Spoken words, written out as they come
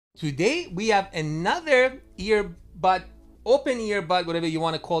Today we have another earbud, open earbud, whatever you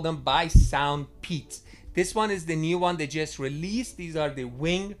want to call them, by Soundpeats. This one is the new one they just released. These are the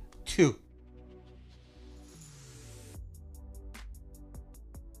WING2.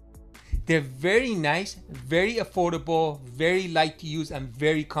 They're very nice, very affordable, very light to use, and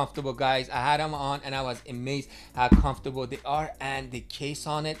very comfortable, guys. I had them on and I was amazed how comfortable they are, and the case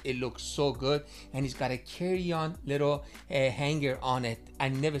on it, it looks so good, and it's got a carry-on little hanger on it.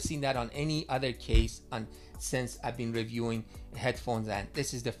 I've never seen that on any other case since I've been reviewing headphones, and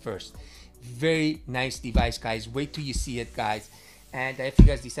this is the first. Very nice device, guys. Wait till you see it, guys. And if you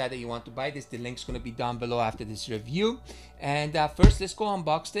guys decide that you want to buy this, the link's going to be down below after this review. And first, let's go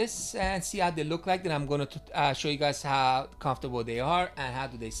unbox this and see how they look like. Then I'm going to show you guys how comfortable they are and how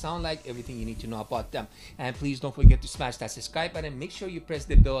do they sound like, everything you need to know about them. And please don't forget to smash that subscribe button. Make sure you press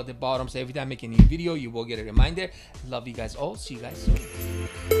the bell at the bottom so every time I make a new video, you will get a reminder. Love you guys all. See you guys soon.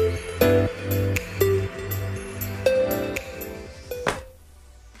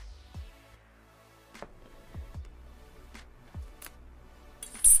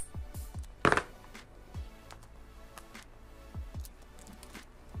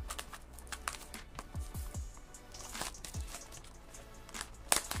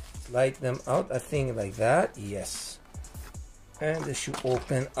 Slide them out, I think, like that. Yes, and this should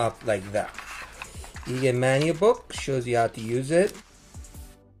open up like that. You get a manual book, shows you how to use it,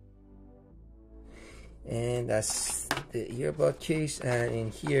 and that's the earbud case. And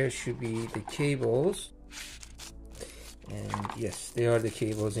in here should be the cables, and yes, they are the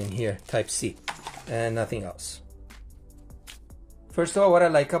cables in here, type C, and nothing else. First of all, what I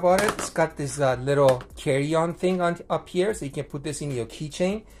like about it, it's got this little carry-on thing up here, so you can put this in your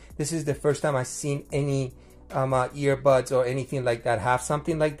keychain. This is the first time I've seen any earbuds or anything like that have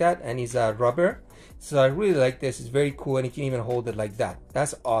something like that, and it's rubber. So I really like this. It's very cool, and you can even hold it like that.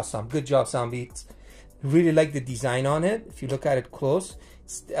 That's awesome. Good job, Soundpeats. Really like the design on it. If you look at it close,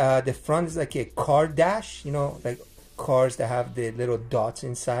 the front is like a car dash, you know, like cars that have the little dots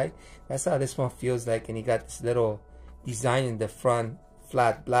inside. That's how this one feels like, and you got this little design in the front,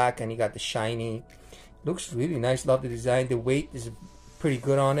 flat black, and you got the shiny. Looks really nice. Love the design. The weight is pretty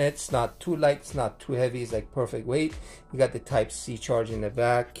good on it. It's not too light, it's not too heavy. It's like perfect weight. You got the type C charge in the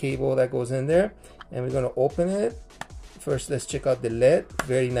back, cable that goes in there, and we're gonna open it. First, let's check out the lid.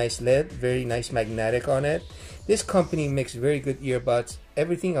 Very nice lid, very nice magnetic on it. This company makes very good earbuds.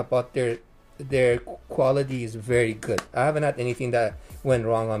 Everything about their quality is very good. I haven't had anything that went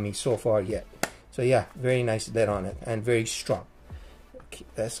wrong on me so far yet. So yeah, very nice lid on it and very strong. Okay,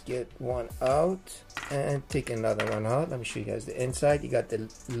 let's get one out and take another one out. Let me show you guys the inside. You got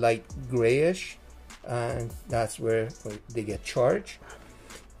the light grayish, and that's where they get charged.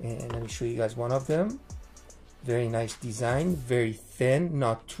 And let me show you guys one of them. Very nice design, very thin,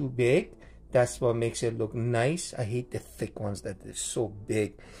 not too big. That's what makes it look nice. I hate the thick ones that are so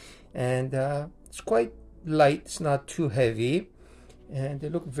big. And it's quite light, it's not too heavy, and they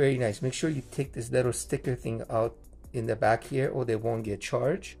look very nice. Make sure you take this little sticker thing out in the back here, or they won't get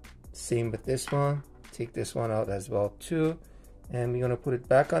charged. Same with this one. Take this one out as well too, and we're gonna put it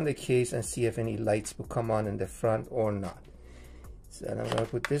back on the case and see if any lights will come on in the front or not. So I'm gonna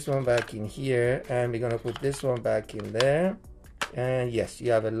put this one back in here, and we're gonna put this one back in there. And yes,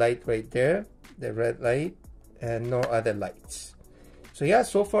 you have a light right there, the red light, and no other lights. So yeah,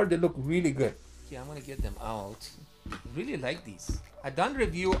 so far they look really good. Yeah, I'm gonna get them out. Really like these. I done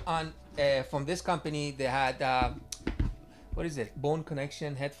review on from this company. They had what is it, Bone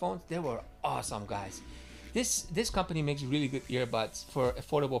Connection headphones. They were awesome, guys. This company makes really good earbuds for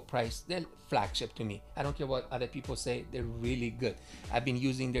affordable price. They're flagship to me. I don't care what other people say, they're really good. I've been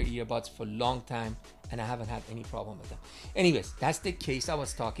using their earbuds for a long time, and I haven't had any problem with them. Anyways, that's the case I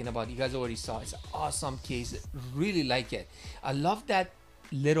was talking about. You guys already saw. It's an awesome case. Really like it. I love that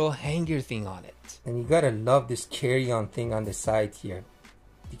little hanger thing on it. And you gotta love this carry-on thing on the side here.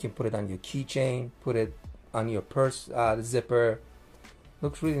 You can put it on your keychain, put it on your purse zipper.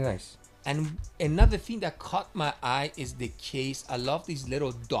 Looks really nice. And another thing that caught my eye is the case. I love these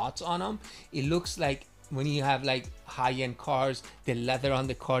little dots on them. It looks like when you have like high-end cars, the leather on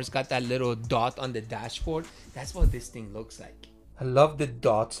the cars got that little dot on the dashboard. That's what this thing looks like. I love the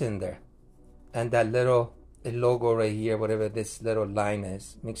dots in there, and that little logo right here, whatever this little line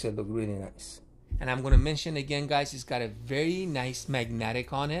is, makes it look really nice. And I'm gonna mention again, guys, it's got a very nice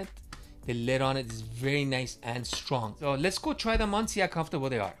magnetic on it. The lid on it is very nice and strong. So let's go try them on, see how comfortable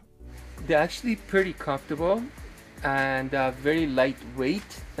they are. They're actually pretty comfortable and very lightweight.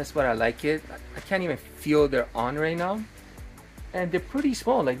 That's what I like it. I can't even feel they're on right now. And they're pretty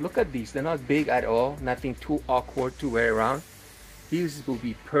small. Like, look at these. They're not big at all. Nothing too awkward to wear around. These will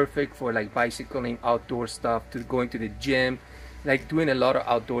be perfect for like bicycling, outdoor stuff, to going to the gym, like doing a lot of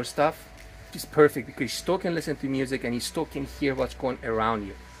outdoor stuff. It's perfect because you still can listen to music and you still can hear what's going around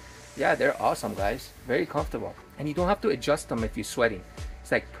you. Yeah, they're awesome, guys. Very comfortable. And you don't have to adjust them if you're sweating.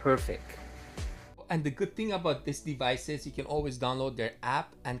 It's like perfect. And the good thing about this device is you can always download their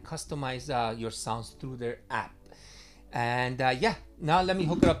app and customize your sounds through their app. And yeah, now let me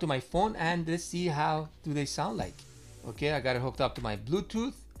hook it up to my phone and let's see how do they sound like. Okay, I got it hooked up to my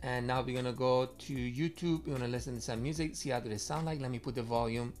Bluetooth, and now we're gonna go to YouTube. We're gonna listen to some music, see how do they sound like. Let me put the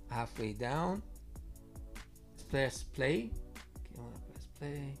volume halfway down. Press play. Okay, I wanna press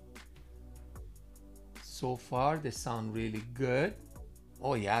play. So far they sound really good.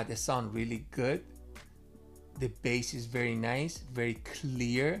 Oh yeah, they sound really good. The bass is very nice, very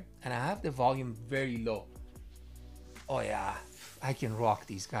clear, and I have the volume very low. Oh yeah, I can rock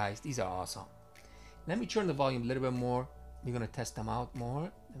these guys. These are awesome. Let me turn the volume a little bit more. We're gonna test them out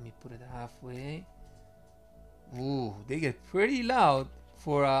more. Let me put it halfway. Ooh, they get pretty loud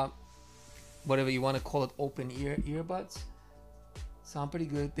for whatever you want to call it, open ear earbuds. Sound pretty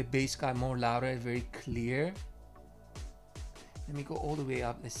good. The bass got more louder, very clear. Let me go all the way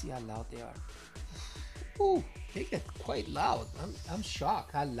up. Let's see how loud they are. Ooh, they get quite loud. I'm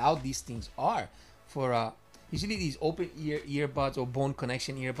shocked how loud these things are. For usually these open ear earbuds or bone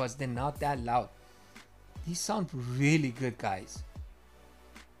connection earbuds, they're not that loud. These sound really good, guys.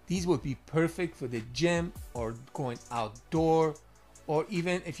 These would be perfect for the gym or going outdoor, or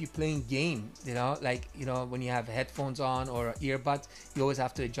even if you're playing games, you know, like, you know, when you have headphones on or earbuds, you always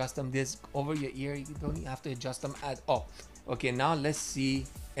have to adjust them this over your ear. You don't even have to adjust them at all. Okay, now let's see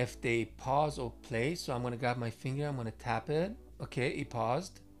if they pause or play. So I'm gonna grab my finger, I'm gonna tap it. Okay, it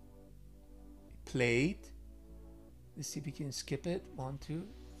paused. It played. Let's see if we can skip it. 1, 2.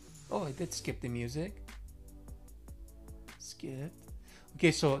 Oh, it did skip the music. Skip.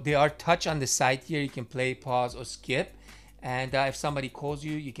 Okay, so there are touch on the side here. You can play, pause, or skip. And if somebody calls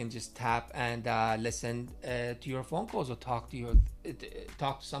you, you can just tap and listen to your phone calls or talk to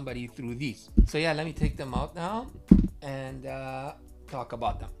somebody through these. So yeah, let me take them out now and talk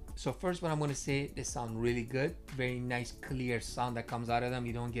about them. So first, what I'm going to say, they sound really good. Very nice, clear sound that comes out of them.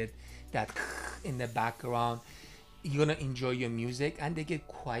 You don't get that in the background. You're going to enjoy your music, and they get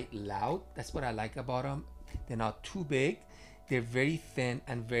quite loud. That's what I like about them. They're not too big. They're very thin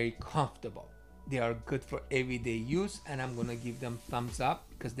and very comfortable. They are good for everyday use, and I'm gonna give them thumbs up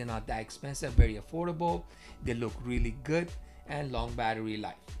because they're not that expensive, very affordable. They look really good and long battery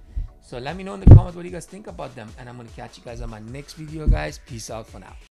life. So let me know in the comments what you guys think about them, and I'm gonna catch you guys on my next video, guys. Peace out for now.